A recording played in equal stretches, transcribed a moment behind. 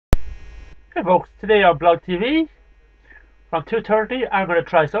Hey folks, today on Blog TV from 2:30 I'm going to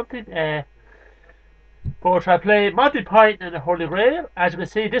try something. Going to try play Monty Python and the Holy Grail. As you can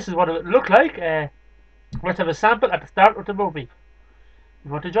see, this is what it would look like. Let's have a sample at the start of the movie.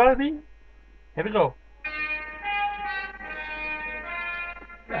 You want to join me? Here we go.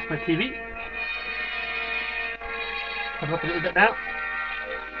 That's my TV. Come up a little bit now.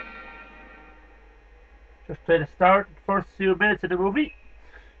 Just play the start, first few minutes of the movie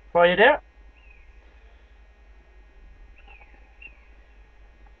for you there.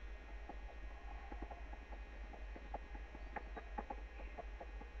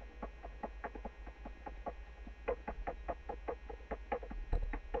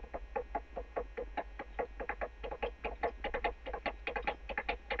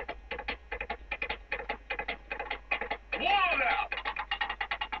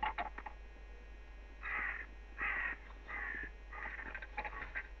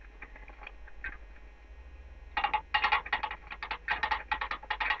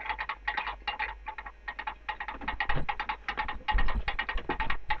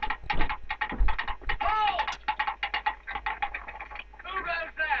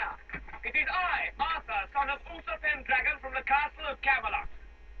 Dragon from the castle of Camelot,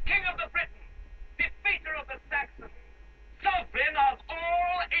 King of the Britons, defeater of the Saxons, sovereign of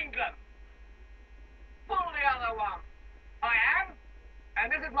all England. Pull the other one. I am,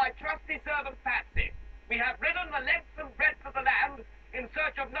 and this is my trusty servant Patsy. We have ridden the length and breadth of the land in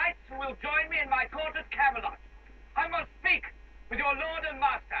search of knights who will join me in my court at Camelot. I must speak with your lord and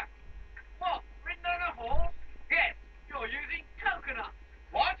master. What, ridden on a horse? Yes. You're using coconuts.